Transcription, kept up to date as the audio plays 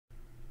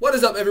What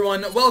is up,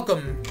 everyone?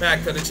 Welcome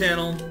back to the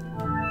channel.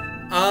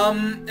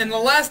 In the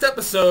last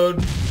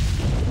episode,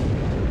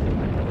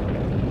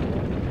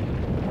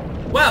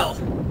 well,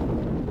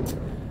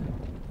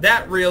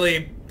 that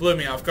really blew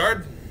me off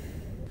guard.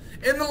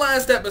 In the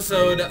last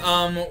episode,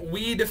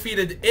 we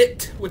defeated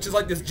It, which is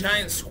like this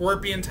giant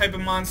scorpion type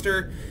of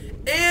monster,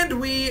 and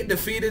we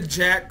defeated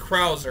Jack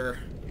Krauser.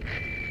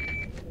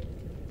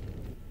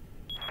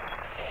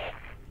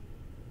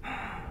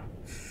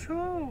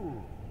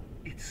 So,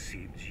 it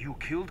seems you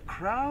killed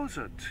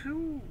Krauser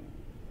too.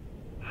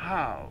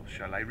 How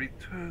shall I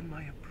return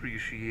my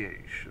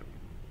appreciation?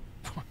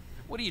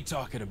 What are you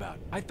talking about?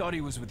 I thought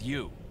he was with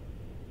you.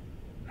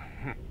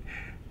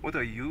 What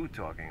are you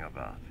talking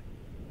about?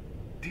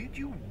 Did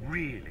you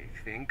really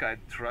think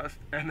I'd trust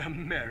an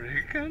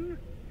American?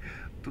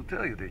 To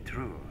tell you the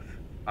truth,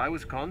 I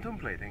was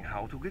contemplating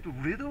how to get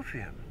rid of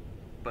him.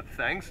 But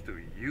thanks to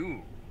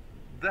you,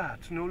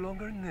 that's no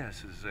longer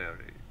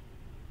necessary.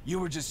 You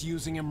were just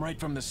using him right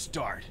from the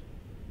start.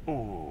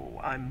 Oh,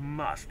 I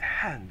must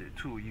hand it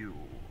to you.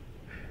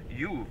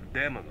 You've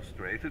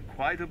demonstrated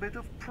quite a bit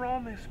of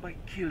promise by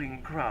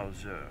killing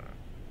Krauser.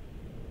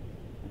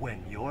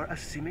 When your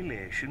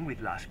assimilation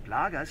with Las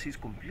Plagas is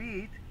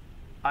complete,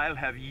 I'll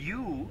have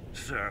you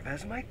serve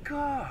as my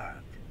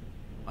guard.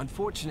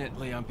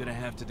 Unfortunately, I'm gonna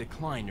have to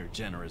decline your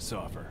generous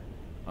offer.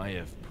 I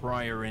have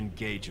prior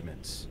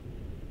engagements.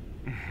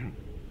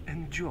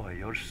 Enjoy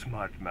your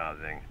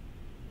smart-mouthing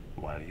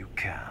while you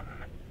can.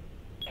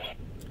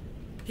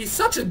 He's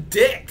such a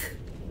dick.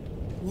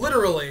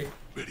 Literally.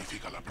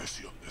 Verifica la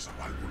presión de esa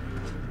válvula.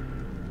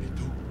 ¿Y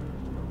tú?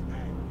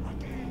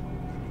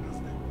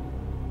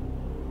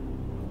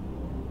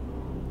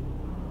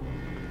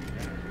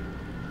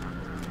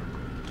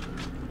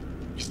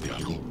 ¿Viste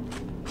algo?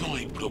 No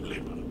hay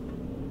problema.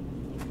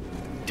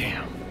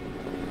 Damn.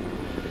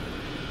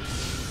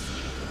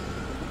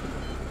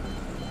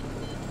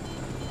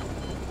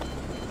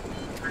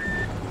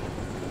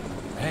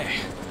 Hey,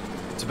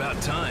 it's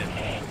about time.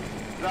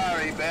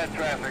 Sorry, bad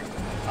traffic.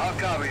 I'll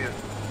cover you.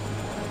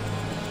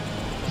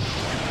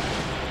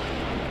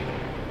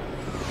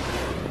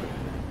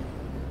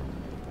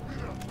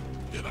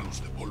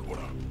 Llénalos de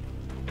pólvora.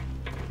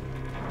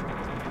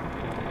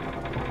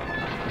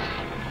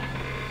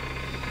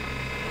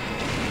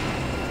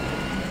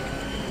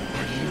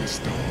 Ahí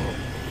está.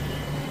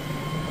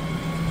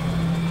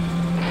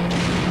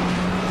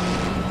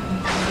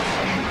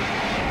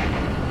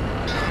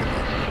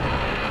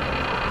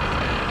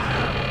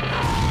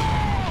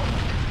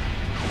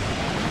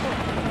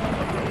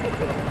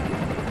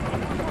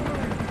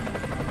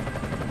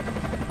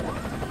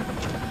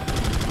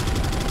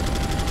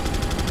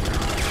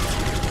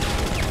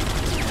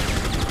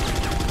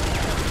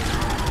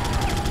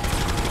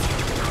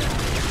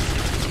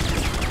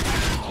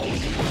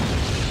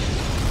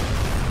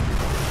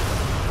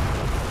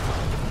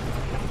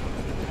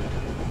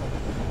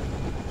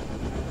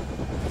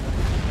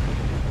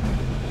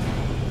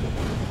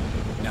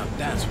 Now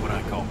that's what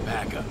I call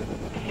backup.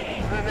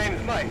 My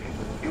name's Mike.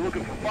 You're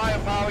looking for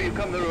firepower, you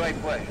come to the right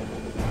place.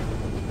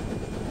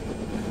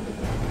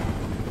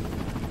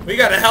 We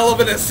got a hell of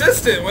an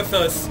assistant with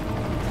us.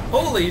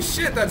 Holy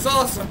shit, that's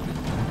awesome.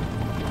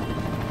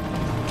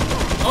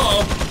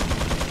 Uh-oh.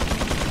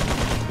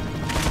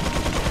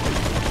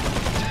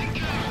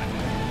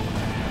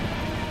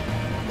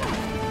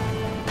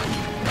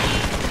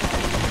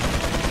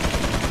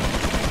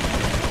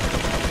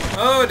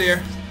 Oh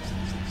dear.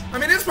 I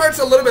mean, this part's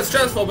a little bit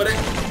stressful, but it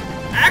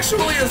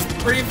actually is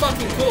pretty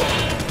fucking cool.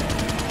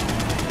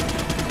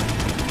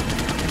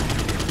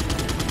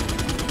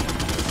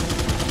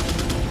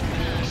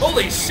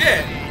 Holy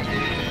shit!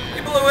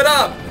 He blew it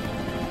up!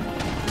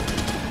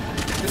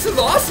 This is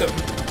awesome!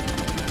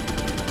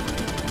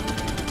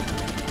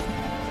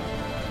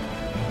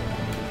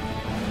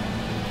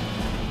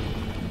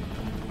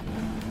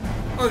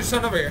 Oh, there's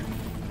something over here.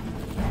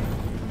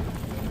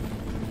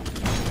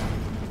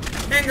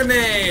 Hand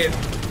grenade!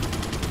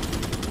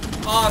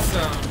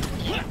 Awesome!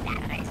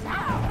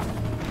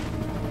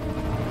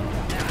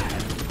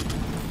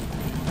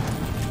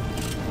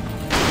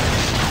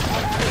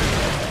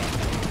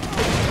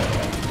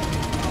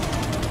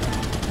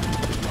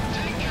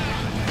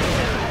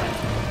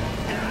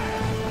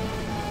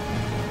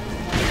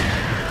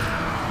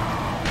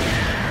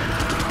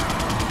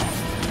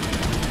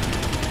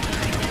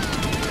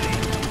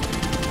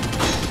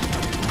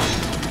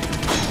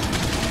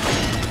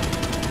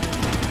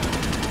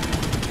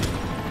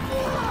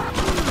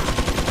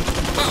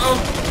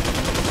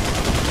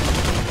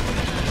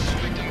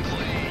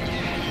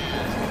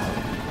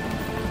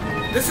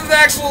 This is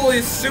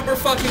actually super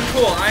fucking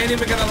cool, I ain't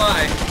even gonna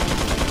lie.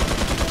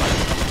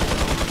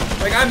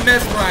 Like, I'm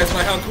mesmerized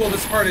by how cool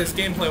this part is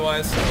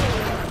gameplay-wise.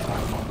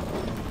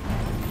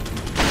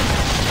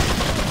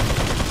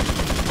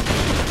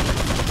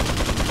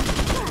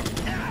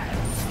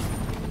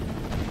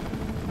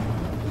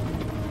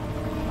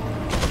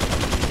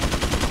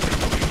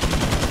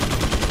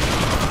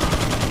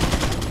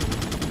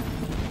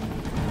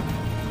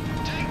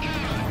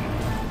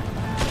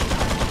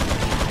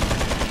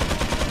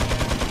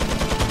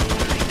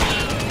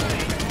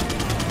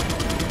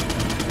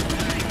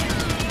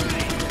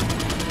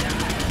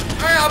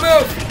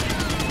 Move!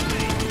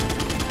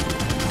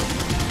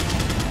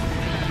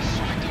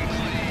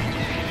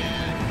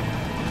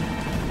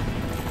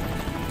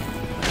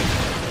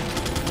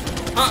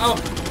 Uh-oh.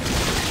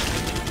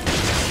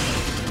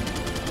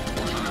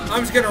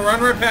 I'm just gonna run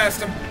right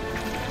past him.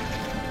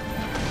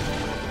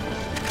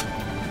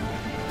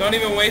 Don't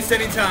even waste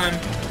any time.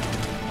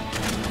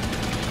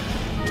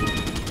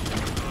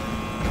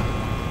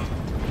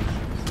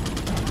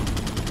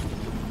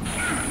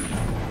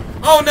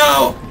 Oh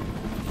no!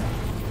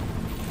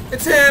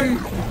 It's him!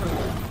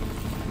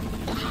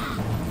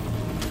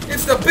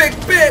 It's the big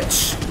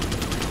bitch!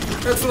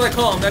 That's what I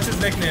call him, that's his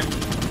nickname.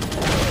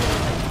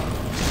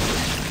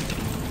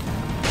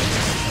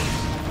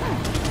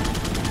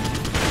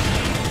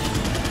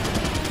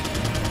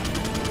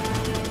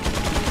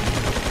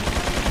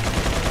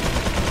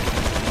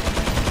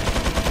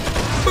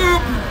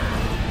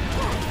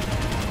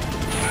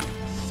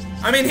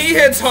 I mean, he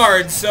hits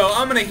hard, so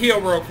I'm gonna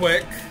heal real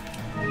quick.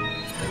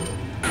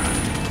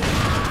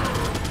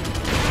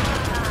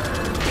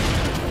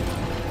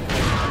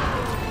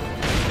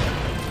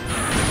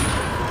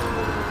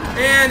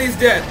 And he's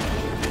dead.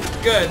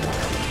 Good.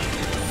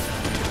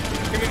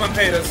 Give me my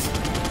potatoes.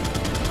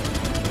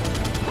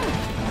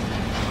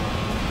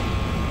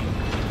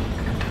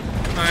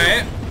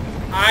 Alright.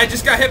 I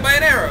just got hit by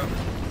an arrow.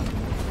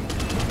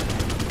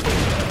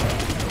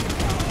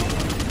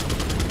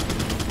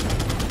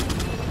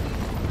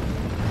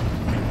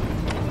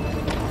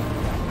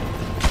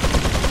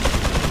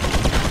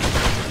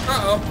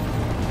 Uh-oh.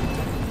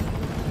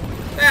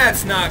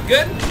 That's not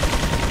good.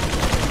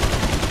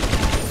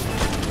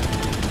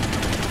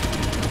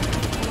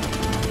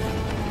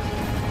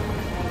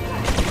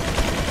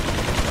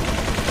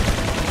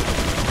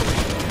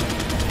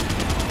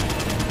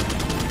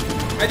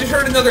 I just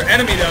heard another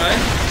enemy die.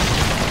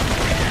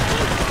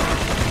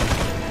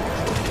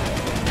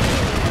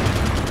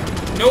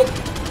 Nope.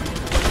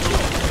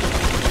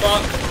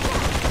 Fuck.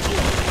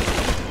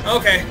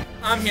 Okay,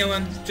 I'm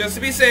healing, just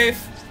to be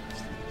safe.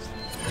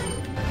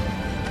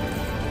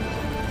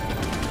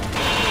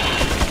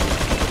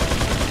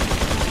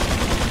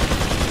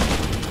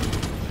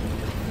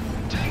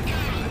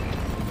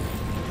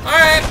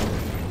 Alright.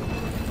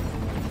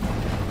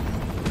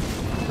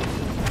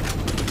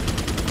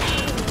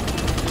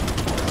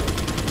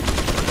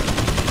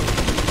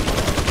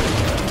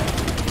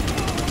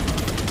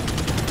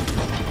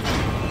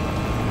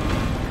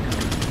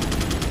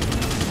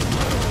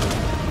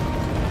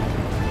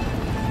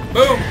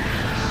 Boom!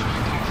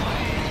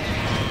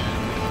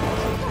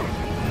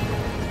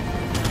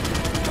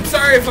 I'm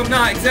sorry if I'm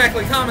not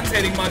exactly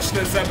commentating much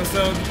this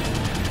episode.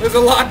 There's a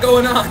lot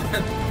going on,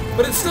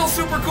 but it's still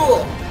super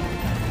cool.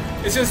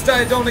 It's just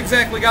I don't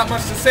exactly got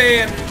much to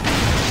say and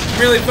I'm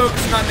really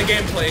focusing on the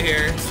gameplay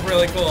here. It's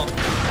really cool.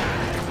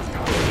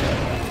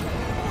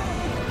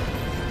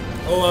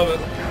 I love it.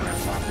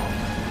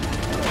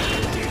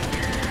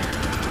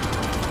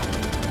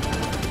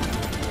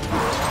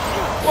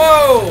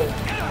 Whoa!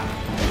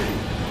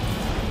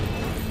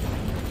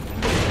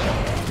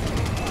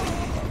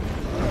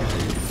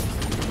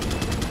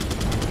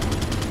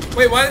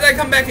 Wait, why did I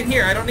come back in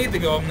here? I don't need to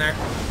go in there.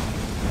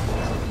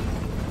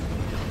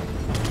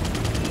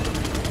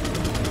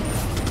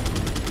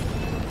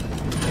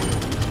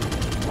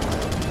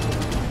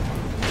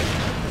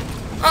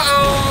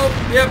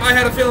 Uh-oh! Yep, I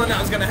had a feeling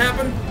that was gonna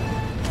happen.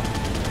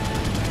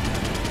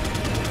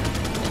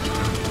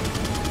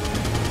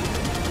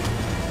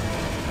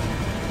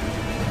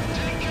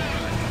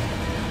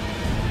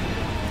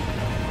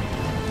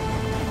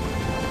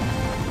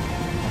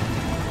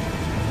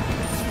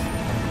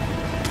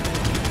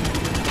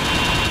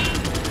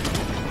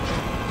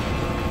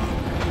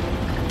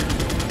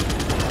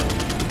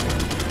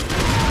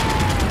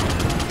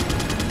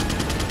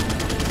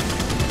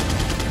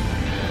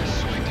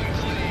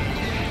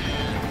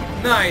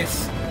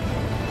 Nice.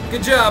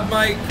 Good job,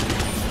 Mike.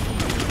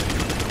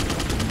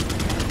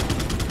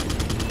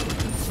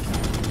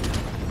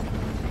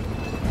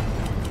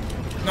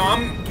 No,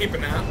 I'm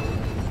keeping that.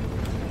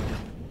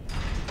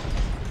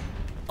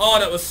 Oh,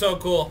 that was so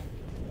cool.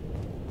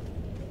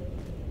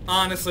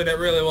 Honestly, that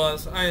really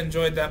was. I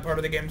enjoyed that part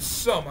of the game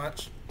so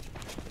much.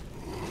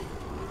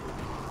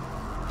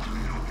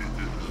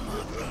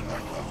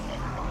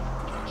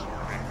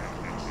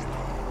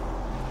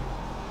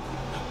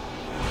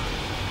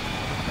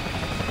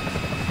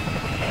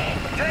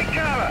 Take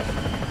cover!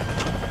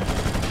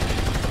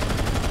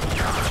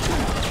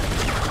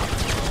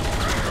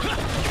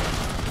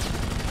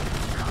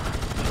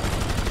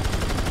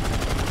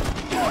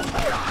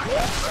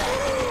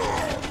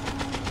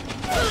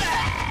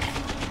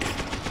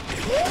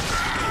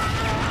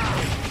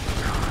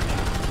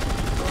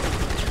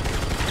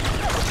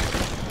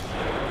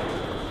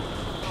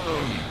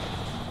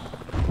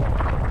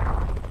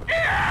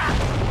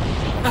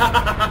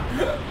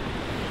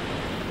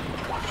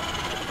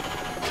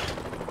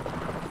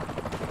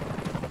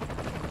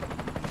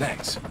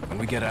 Thanks. When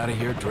we get out of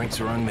here, drinks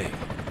are on me.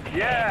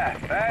 Yeah,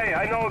 hey,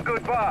 I know a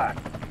good bar.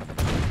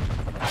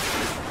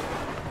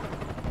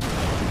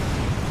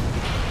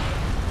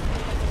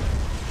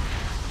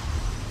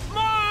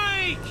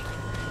 weak!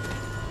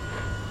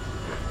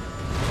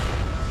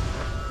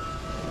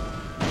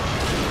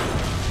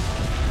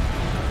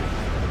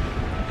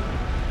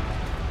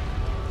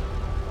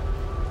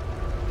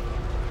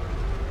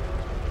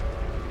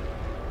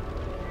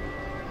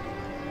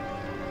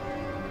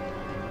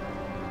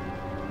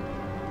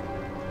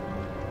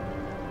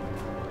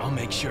 I'll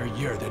make sure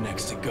you're the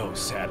next to go,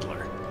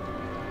 Sadler.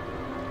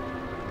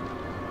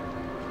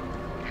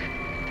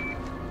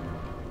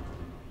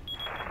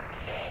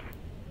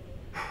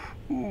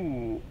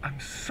 Ooh, I'm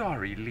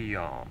sorry,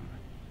 Leon.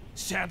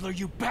 Sadler,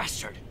 you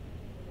bastard!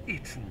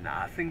 It's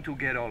nothing to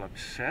get all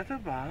upset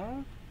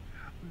about.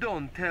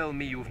 Don't tell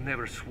me you've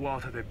never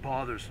swatted a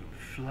bothersome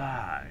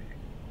fly.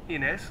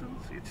 In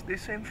essence, it's the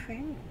same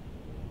thing.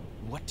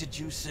 What did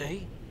you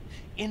say?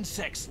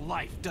 Insects'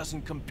 life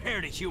doesn't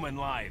compare to human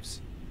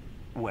lives.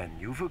 When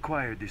you've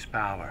acquired this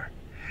power,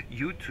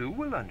 you too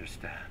will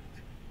understand.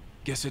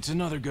 Guess it's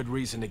another good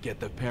reason to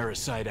get the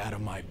parasite out of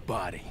my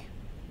body.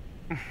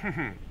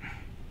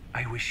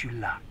 I wish you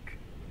luck.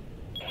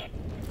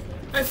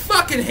 I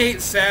fucking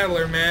hate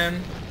Sadler,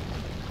 man.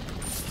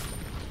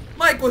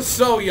 Mike was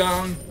so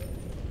young.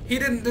 He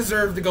didn't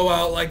deserve to go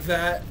out like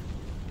that.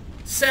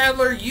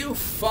 Sadler, you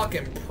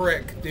fucking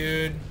prick,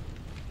 dude.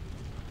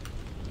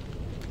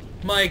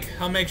 Mike,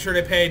 I'll make sure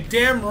to pay.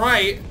 Damn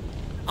right,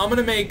 I'm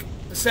gonna make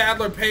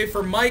Sadler pay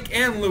for Mike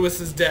and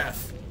Lewis's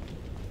death.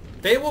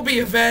 They will be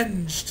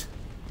avenged.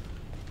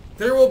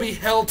 There will be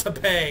hell to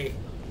pay.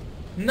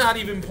 Not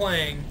even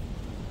playing.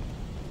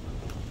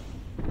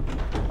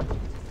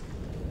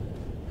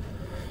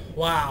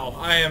 Wow,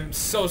 I am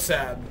so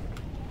sad.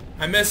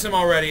 I miss him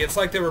already. It's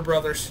like they were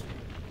brothers.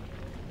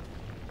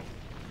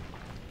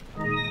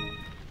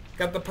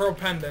 Got the pearl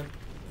pendant.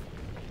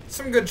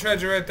 Some good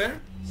treasure right there.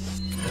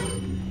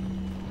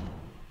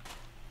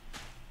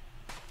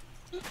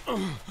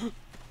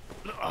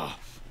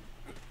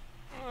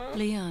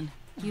 Leon,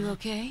 you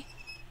okay?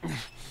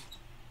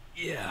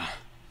 Yeah.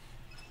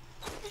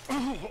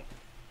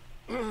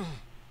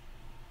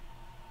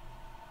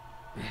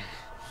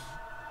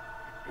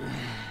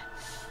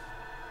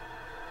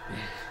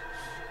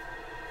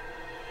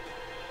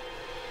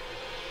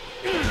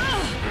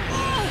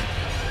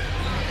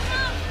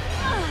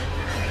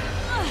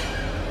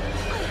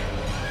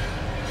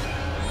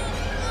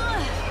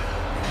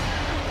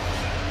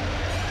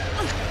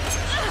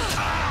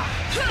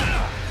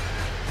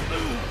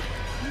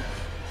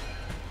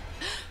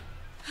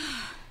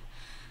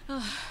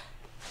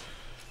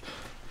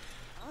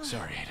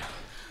 Sorry, Ada.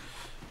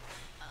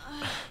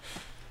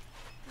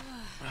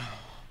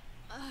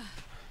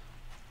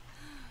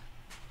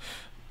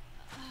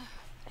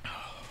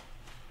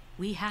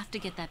 We have to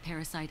get that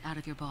parasite out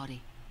of your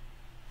body.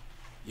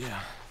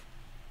 Yeah.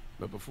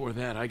 But before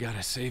that, I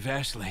gotta save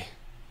Ashley.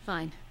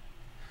 Fine.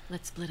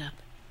 Let's split up.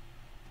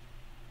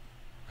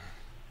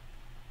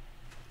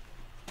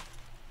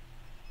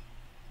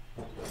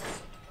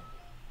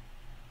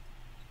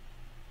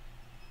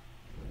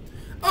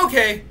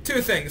 Okay,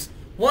 two things.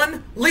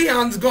 One,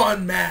 Leon's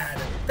gone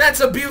mad. That's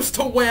abuse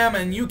to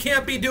women. You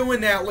can't be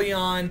doing that,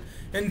 Leon.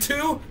 And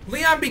two,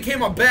 Leon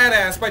became a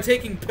badass by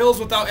taking pills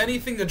without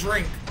anything to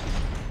drink.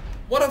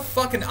 What a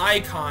fucking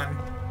icon.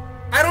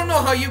 I don't know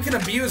how you can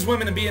abuse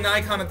women and be an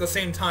icon at the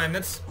same time.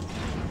 That's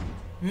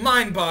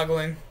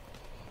mind-boggling.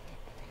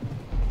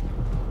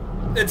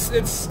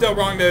 It's still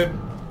wrong to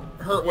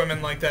hurt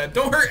women like that.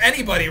 Don't hurt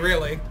anybody,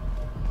 really.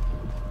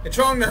 It's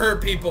wrong to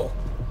hurt people.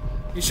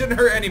 You shouldn't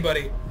hurt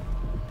anybody.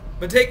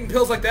 But taking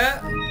pills like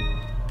that?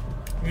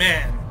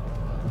 Man.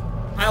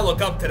 I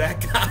look up to that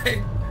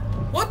guy.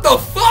 What the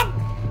fuck?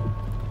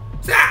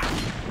 Zap!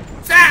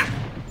 Zap!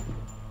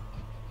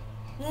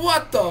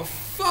 What the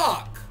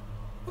fuck?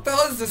 What the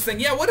hell is this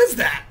thing? Yeah, what is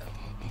that?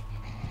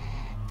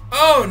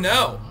 Oh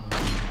no.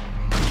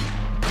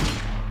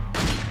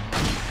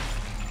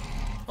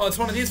 Oh, it's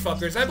one of these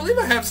fuckers. I believe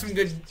I have some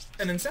good...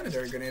 an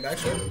incendiary grenade,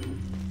 actually.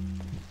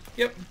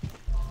 Yep.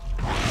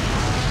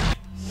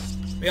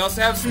 We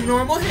also have some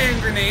normal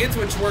hand grenades,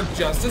 which work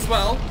just as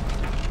well.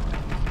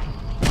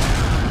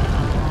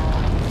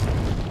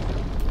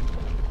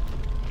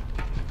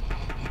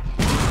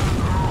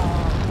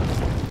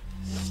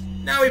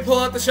 Now we pull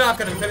out the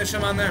shotgun and finish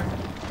him on there.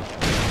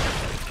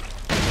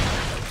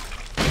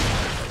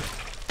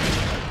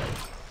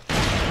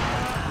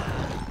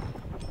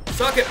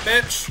 Suck it,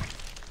 bitch.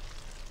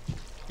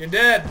 You're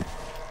dead.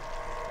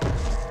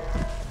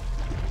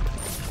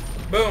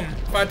 Boom.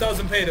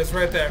 5,000 petas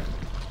right there.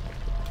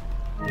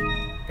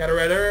 Got a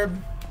red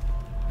herb.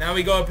 Now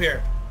we go up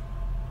here.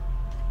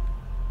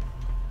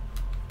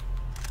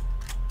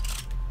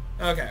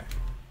 Okay.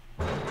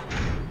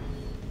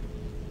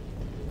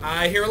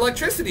 I hear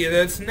electricity.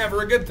 That's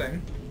never a good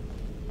thing.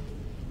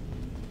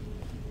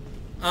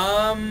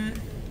 That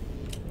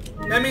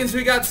means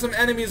we got some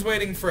enemies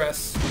waiting for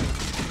us.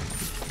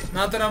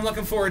 Not that I'm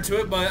looking forward to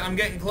it, but I'm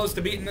getting close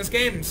to beating this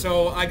game,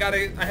 so I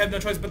have no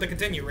choice but to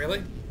continue,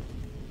 really.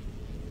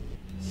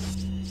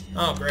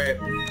 Oh, great.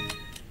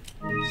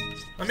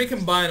 Let me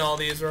combine all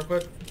these real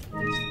quick.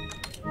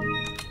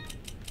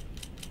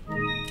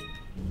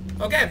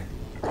 Okay.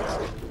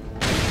 Oh,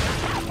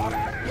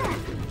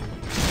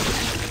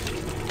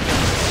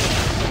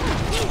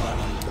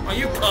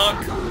 you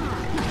cuck.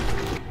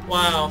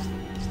 Wow.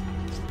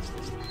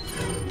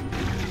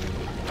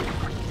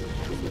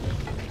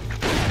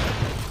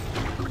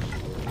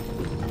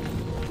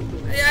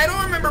 Yeah, I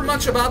don't remember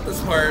much about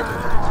this part.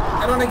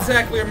 I don't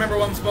exactly remember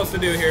what I'm supposed to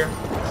do here.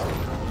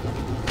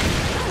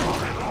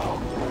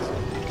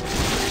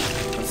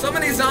 So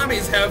many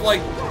zombies have,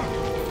 like,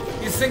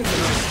 these things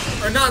in them.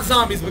 Or not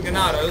zombies, but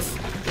Ganados.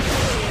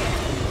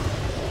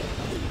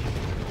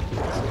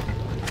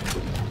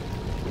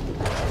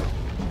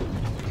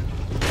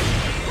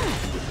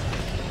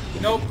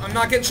 Nope, I'm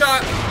not getting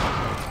shot.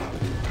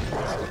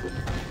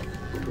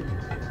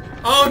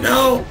 Oh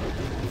no!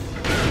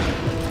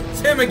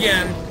 It's him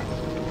again.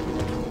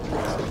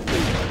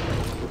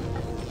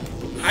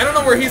 I don't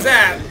know where he's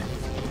at,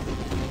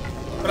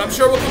 but I'm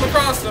sure we'll come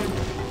across him.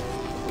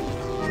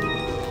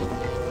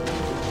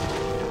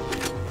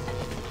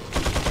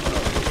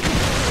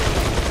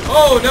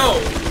 Oh no!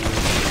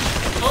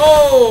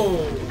 Oh!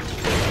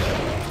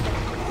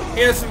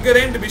 He has some good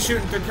aim to be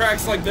shooting through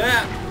cracks like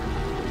that.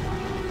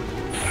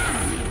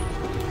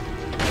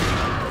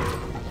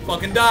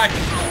 Fucking die.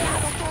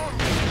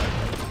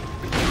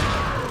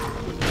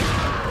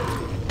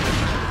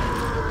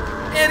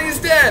 And he's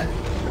dead.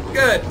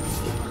 Good.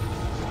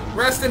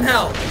 Rest in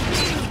hell.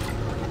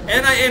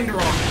 And I aimed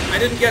wrong. I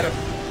didn't get him.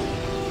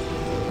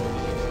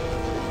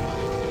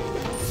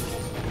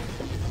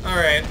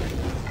 Alright.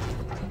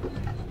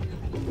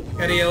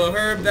 Got a yellow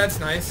herb. That's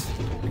nice.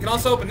 We can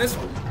also open this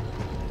one.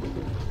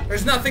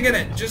 There's nothing in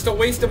it. Just a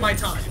waste of my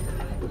time.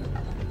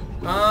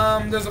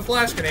 There's a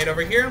flash grenade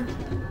over here.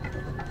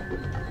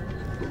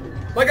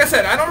 Like I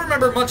said, I don't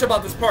remember much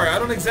about this part. I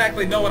don't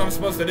exactly know what I'm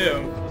supposed to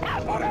do.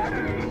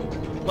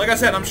 Like I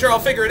said, I'm sure I'll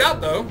figure it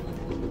out, though.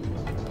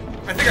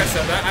 I think I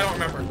said that. I don't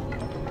remember.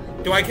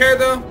 Do I care,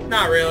 though?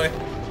 Not really.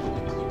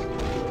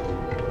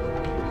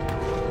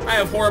 I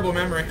have horrible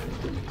memory.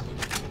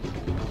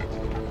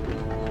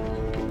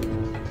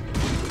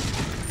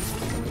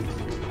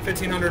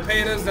 $1,500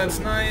 petas, that's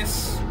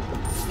nice.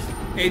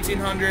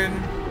 1,800.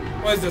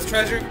 What is this,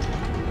 treasure?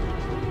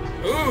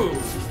 Ooh!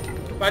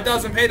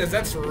 5,000 petas,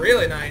 that's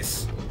really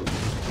nice.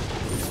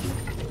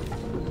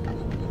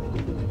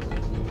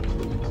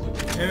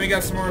 And we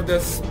got some more of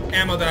this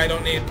ammo that I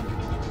don't need.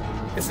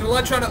 It's an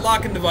electronic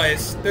locking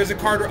device. There's a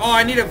card. Oh,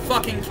 I need a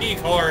fucking key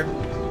card.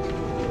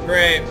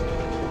 Great.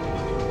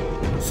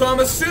 So I'm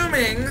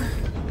assuming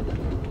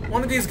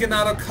one of these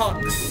Ganado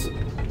cucks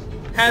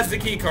has the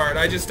key card.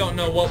 I just don't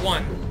know what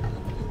one.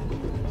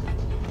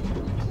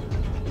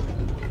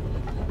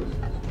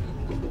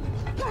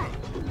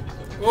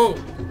 Whoa.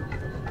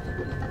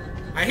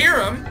 I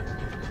hear him.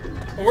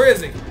 Well, where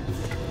is he?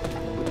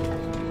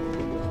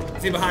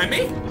 Is he behind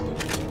me?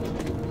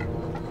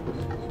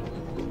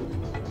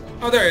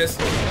 Oh, there he is.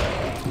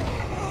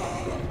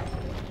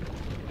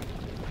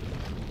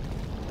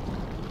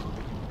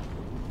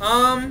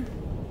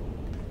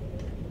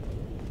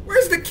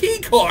 Where's the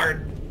key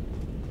card?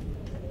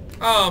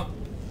 Oh.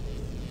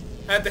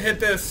 I have to hit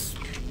this.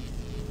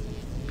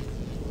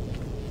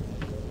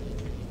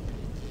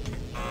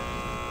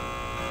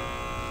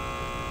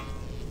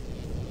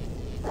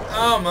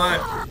 Oh my.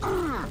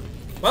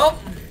 Well,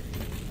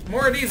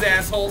 more of these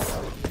assholes.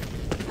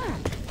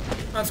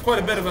 That's quite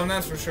a bit of them,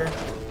 that's for sure.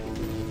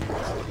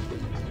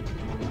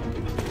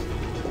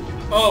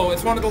 Oh,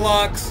 it's one of the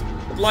locks.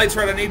 The light's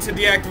red. I need to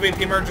deactivate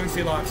the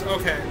emergency locks.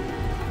 Okay.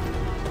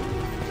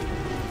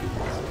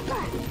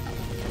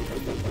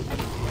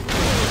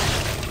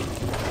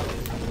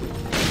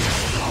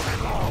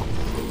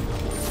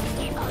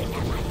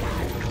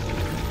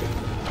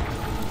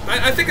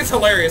 I think it's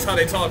hilarious how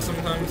they talk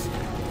sometimes.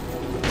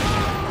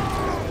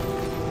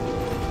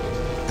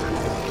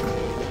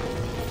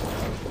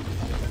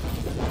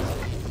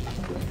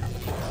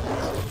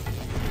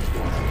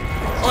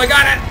 Oh, I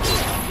got it!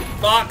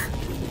 Fuck.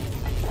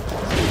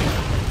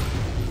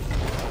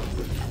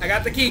 I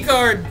got the key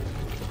card.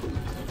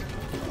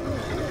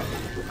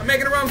 I'm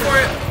making a run for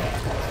it.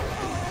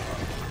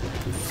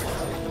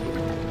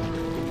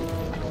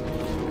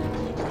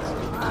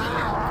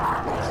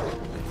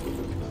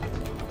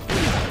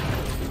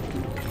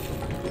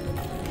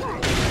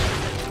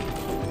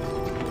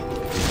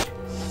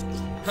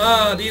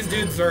 These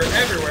dudes are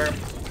everywhere.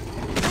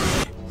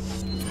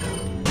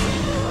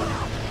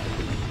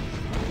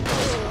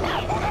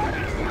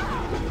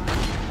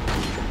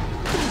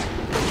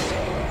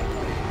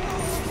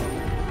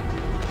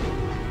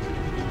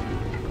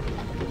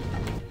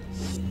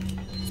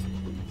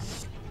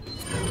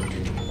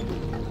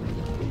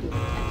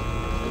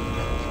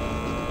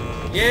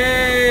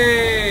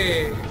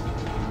 Yay!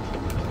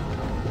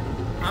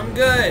 I'm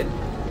good.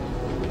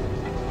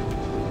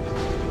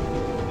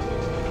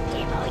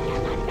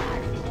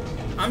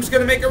 I'm just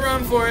gonna make a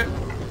run for it.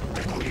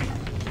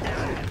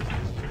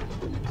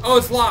 Oh,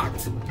 it's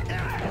locked.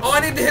 Oh, I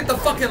need to hit the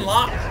fucking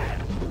lock.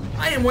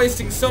 I am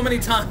wasting so many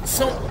time,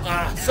 so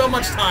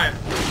much time.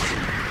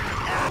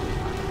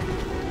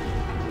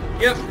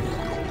 Yep.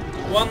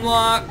 One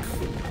lock.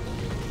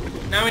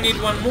 Now we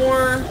need one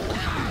more,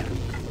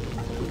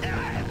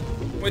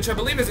 which I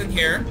believe is in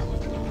here.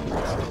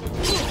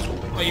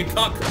 Oh, you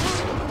cuck.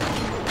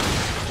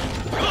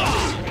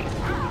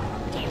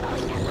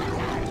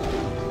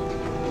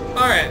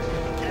 Alright.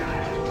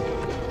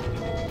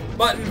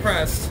 Button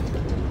pressed.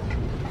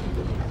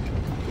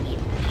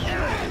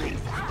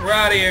 We're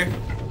out of here.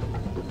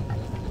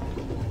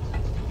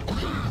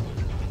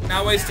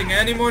 Not wasting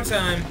any more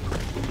time.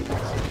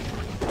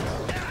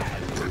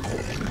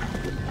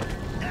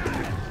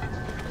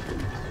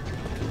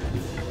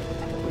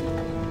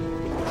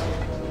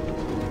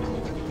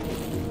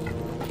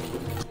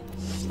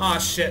 Aw,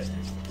 shit.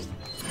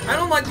 I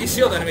don't like these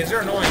shield enemies,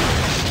 they're annoying.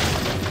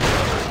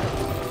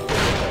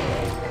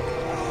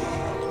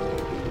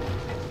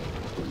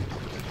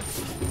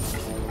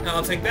 Now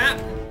I'll take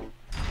that.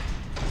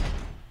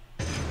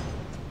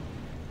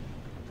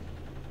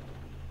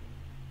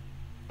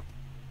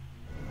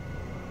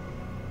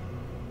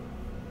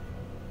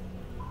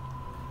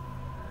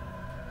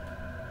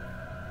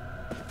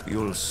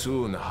 You'll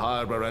soon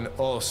harbor an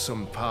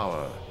awesome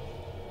power.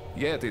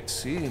 Yet it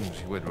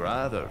seems you would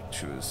rather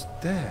choose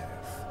death.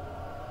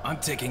 I'm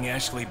taking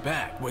Ashley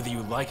back, whether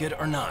you like it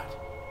or not.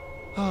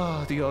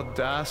 Ah, the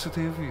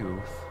audacity of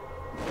youth.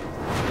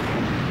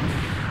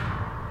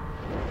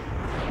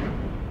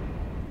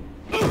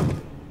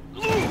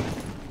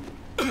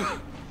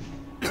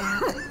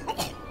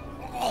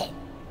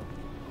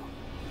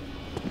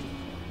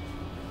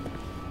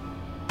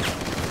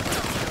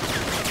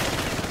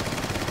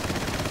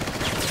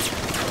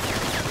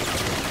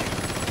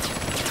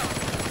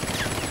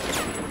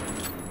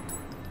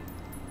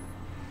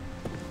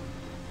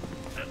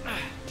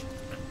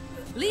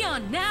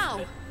 Leon, now!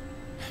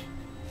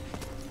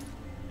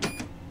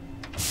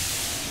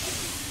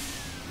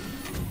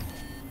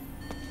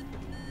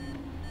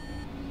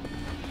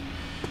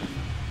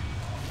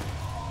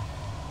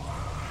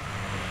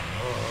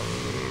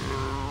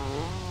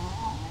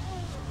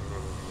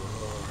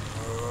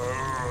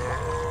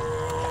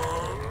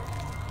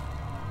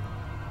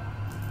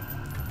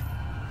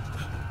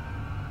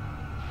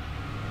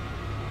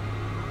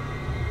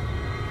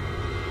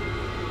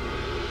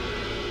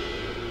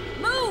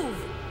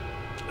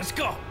 Let's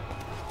go!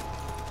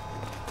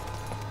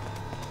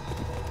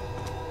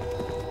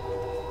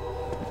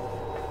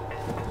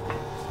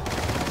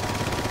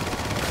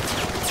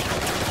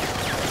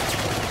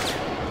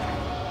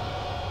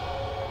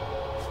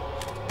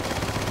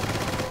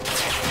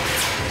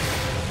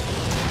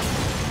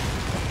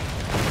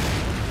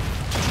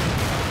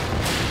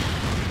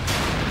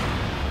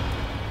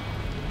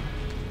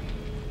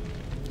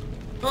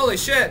 Holy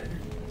shit!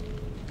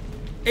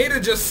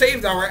 Ada just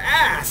saved our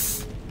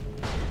ass!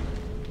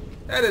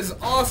 That is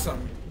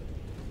awesome.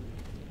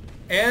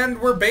 And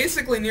we're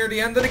basically near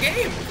the end of the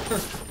game.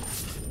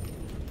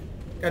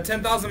 Got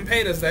 10,000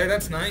 petas there,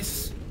 that's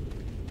nice.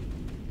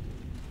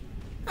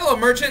 Hello,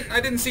 merchant. I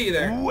didn't see you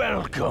there.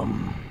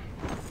 Welcome.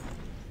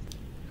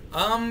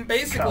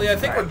 Basically, I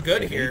think we're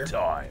good here.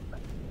 Anytime.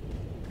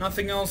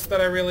 Nothing else that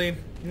I really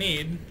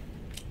need.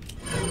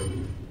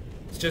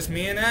 It's just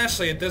me and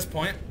Ashley at this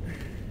point.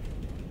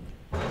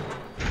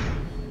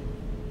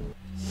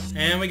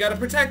 And we gotta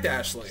protect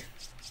Ashley.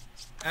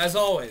 As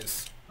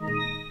always.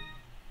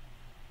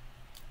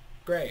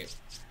 Great.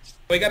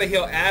 We gotta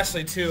heal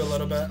Ashley too a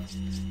little bit.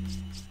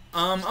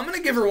 I'm gonna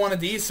give her one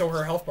of these so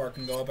her health bar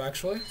can go up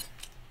actually.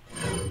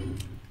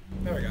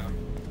 There we go.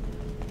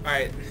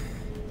 Alright.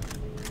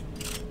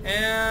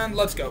 And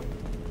let's go.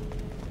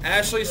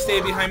 Ashley, stay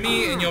behind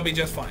me and you'll be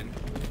just fine.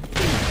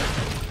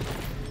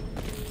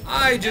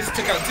 I just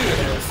took out 2 of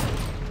those.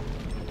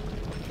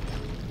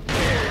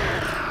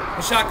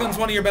 The shotgun's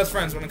one of your best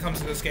friends when it comes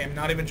to this game,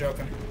 not even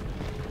joking.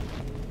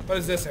 What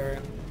is this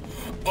area?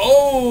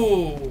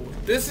 Oh!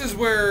 This is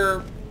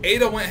where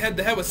Ada went head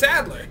to head with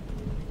Sadler.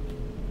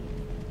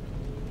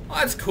 Well,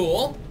 that's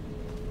cool.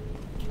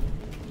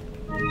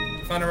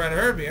 Found a red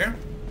herb here.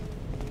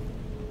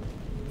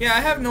 Yeah, I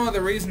have no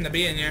other reason to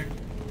be in here.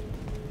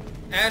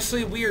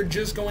 Ashley, we are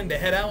just going to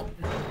head out.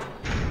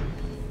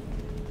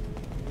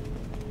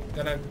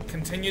 Gotta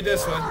continue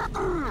this way.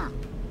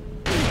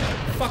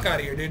 Fuck out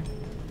of here, dude.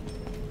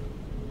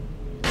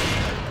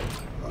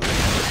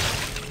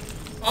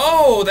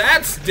 Oh,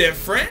 that's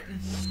different.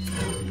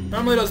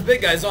 Normally those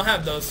big guys don't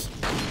have those.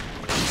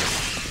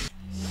 I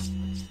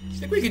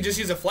think we could just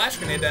use a flash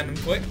grenade to end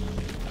them quick.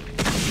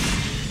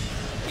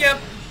 Yep.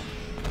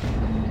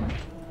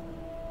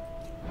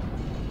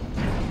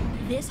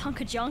 This hunk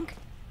of junk?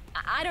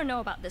 I don't know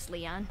about this,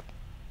 Leon.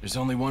 There's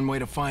only one way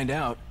to find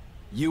out.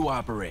 You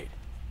operate.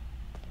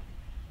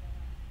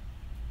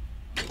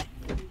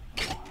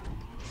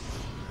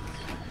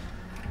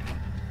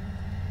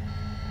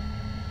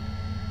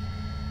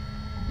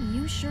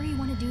 You sure you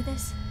want to do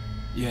this?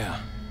 Yeah.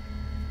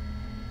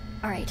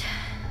 All right.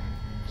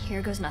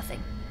 Here goes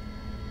nothing.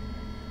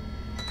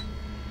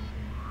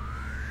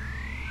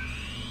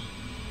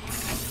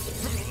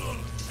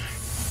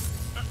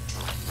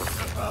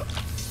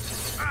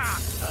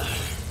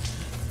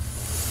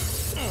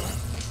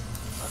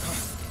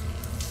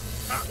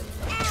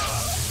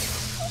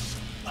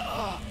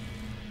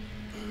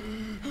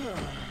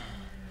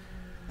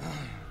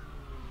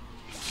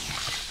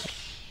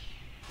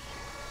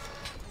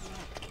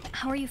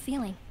 How are you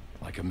feeling?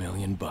 Like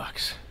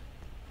 $1,000,000.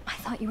 I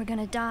thought you were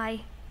gonna die.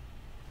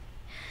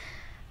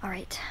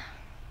 Alright.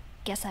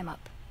 Guess I'm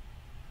up.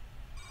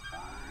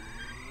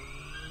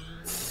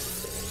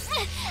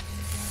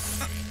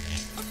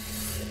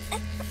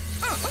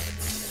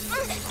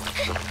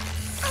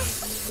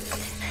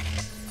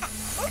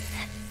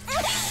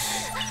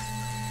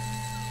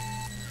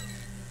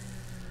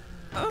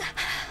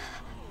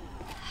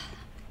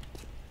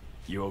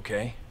 You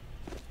okay?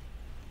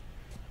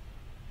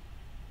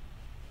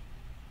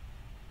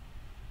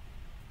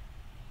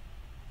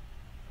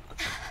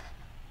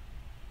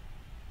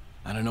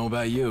 I don't know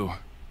about you,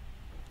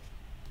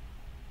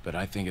 but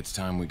I think it's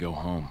time we go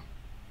home.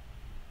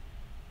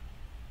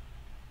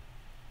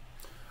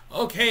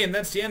 Okay, and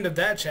that's the end of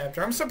that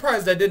chapter. I'm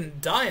surprised I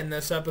didn't die in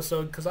this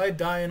episode, because I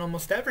die in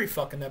almost every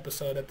fucking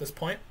episode at this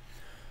point.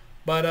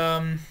 But,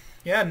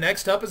 yeah,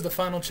 next up is the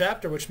final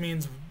chapter, which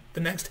means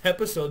the next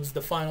episode's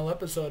the final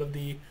episode of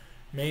the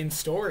main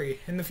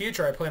story. In the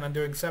future, I plan on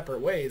doing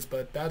separate ways,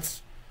 but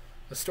that's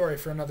a story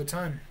for another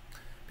time.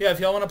 But yeah,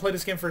 if y'all want to play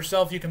this game for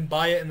yourself, you can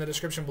buy it in the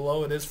description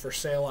below. It is for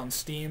sale on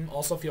Steam.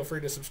 Also, feel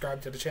free to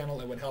subscribe to the channel.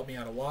 It would help me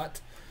out a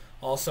lot.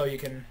 Also, you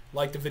can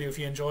like the video if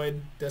you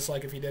enjoyed,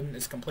 dislike if you didn't.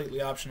 It's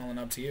completely optional and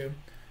up to you.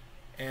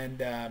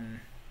 And,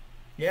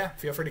 yeah,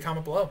 feel free to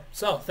comment below.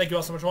 So, thank you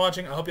all so much for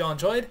watching. I hope you all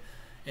enjoyed,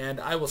 and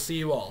I will see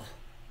you all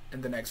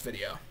in the next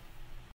video.